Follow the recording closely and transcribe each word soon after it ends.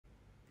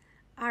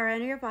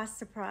any of us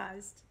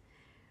surprised?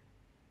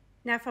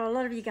 Now, for a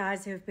lot of you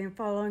guys who have been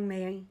following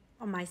me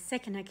on my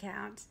second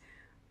account,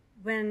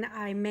 when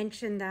I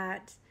mentioned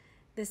that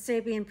the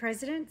Serbian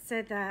president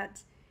said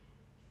that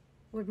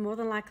would more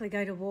than likely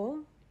go to war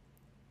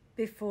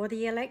before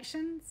the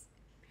elections,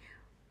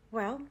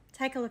 well,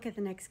 take a look at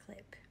the next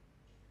clip.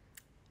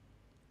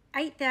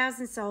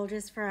 8,000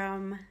 soldiers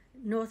from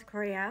North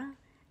Korea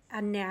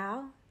are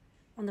now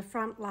on the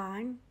front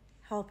line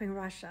helping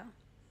Russia.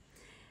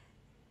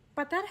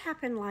 But that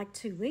happened like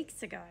 2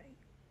 weeks ago.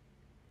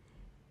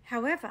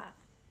 However,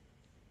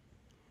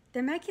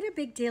 they're making a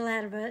big deal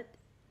out of it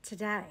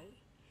today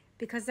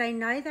because they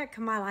know that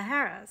Kamala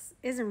Harris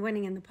isn't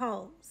winning in the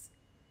polls.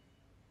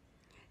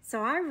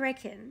 So I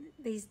reckon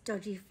these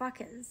dodgy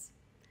fuckers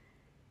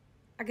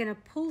are going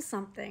to pull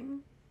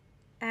something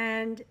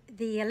and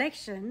the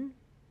election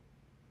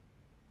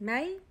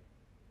may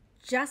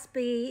just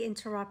be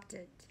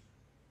interrupted.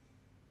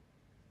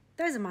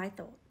 Those are my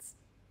thoughts.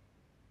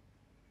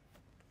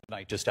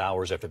 Tonight, just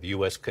hours after the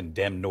U.S.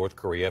 condemned North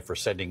Korea for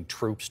sending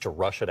troops to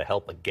Russia to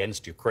help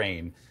against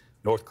Ukraine,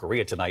 North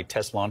Korea tonight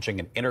test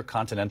launching an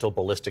intercontinental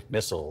ballistic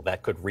missile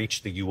that could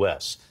reach the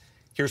U.S.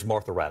 Here's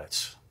Martha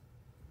Raddatz.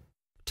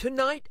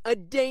 Tonight, a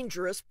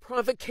dangerous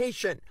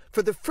provocation.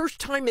 For the first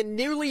time in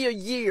nearly a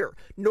year,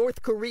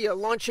 North Korea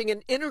launching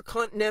an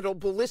intercontinental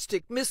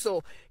ballistic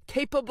missile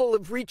capable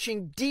of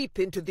reaching deep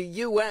into the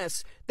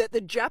U.S. that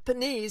the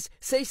Japanese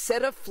say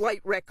set a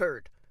flight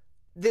record.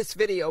 This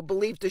video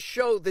believed to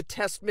show the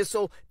test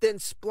missile then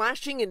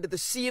splashing into the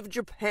Sea of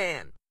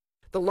Japan.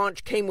 The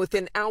launch came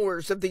within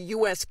hours of the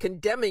U.S.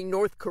 condemning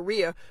North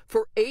Korea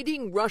for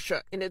aiding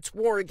Russia in its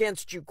war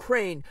against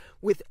Ukraine,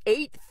 with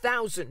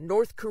 8,000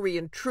 North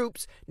Korean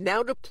troops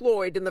now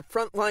deployed in the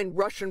frontline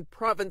Russian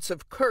province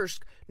of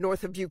Kursk,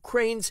 north of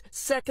Ukraine's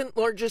second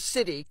largest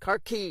city,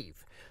 Kharkiv.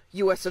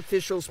 U.S.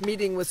 officials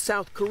meeting with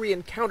South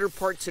Korean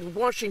counterparts in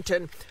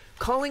Washington,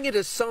 calling it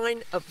a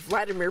sign of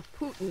Vladimir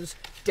Putin's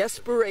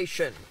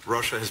desperation.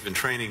 Russia has been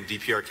training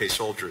DPRK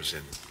soldiers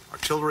in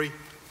artillery,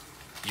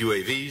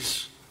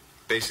 UAVs,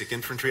 basic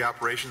infantry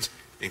operations,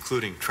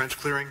 including trench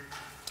clearing,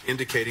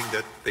 indicating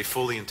that they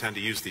fully intend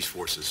to use these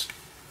forces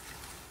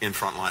in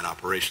frontline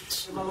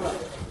operations.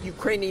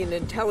 Ukrainian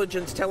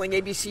intelligence telling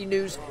ABC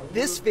News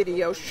this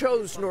video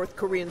shows North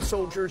Korean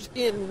soldiers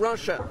in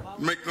Russia.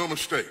 Make no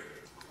mistake,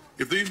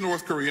 if these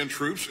North Korean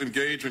troops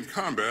engage in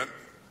combat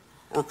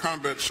or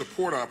combat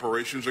support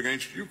operations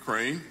against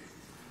Ukraine,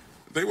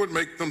 they would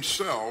make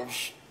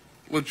themselves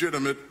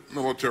legitimate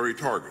military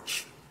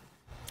targets.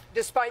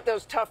 Despite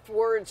those tough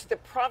words, the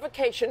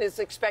provocation is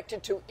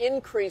expected to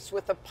increase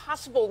with a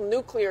possible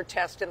nuclear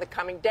test in the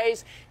coming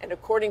days. And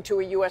according to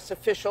a U.S.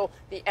 official,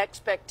 the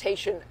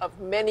expectation of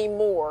many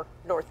more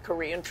North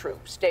Korean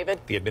troops. David?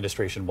 The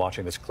administration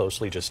watching this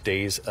closely, just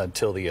days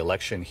until the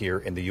election here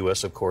in the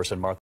U.S., of course, and Martha.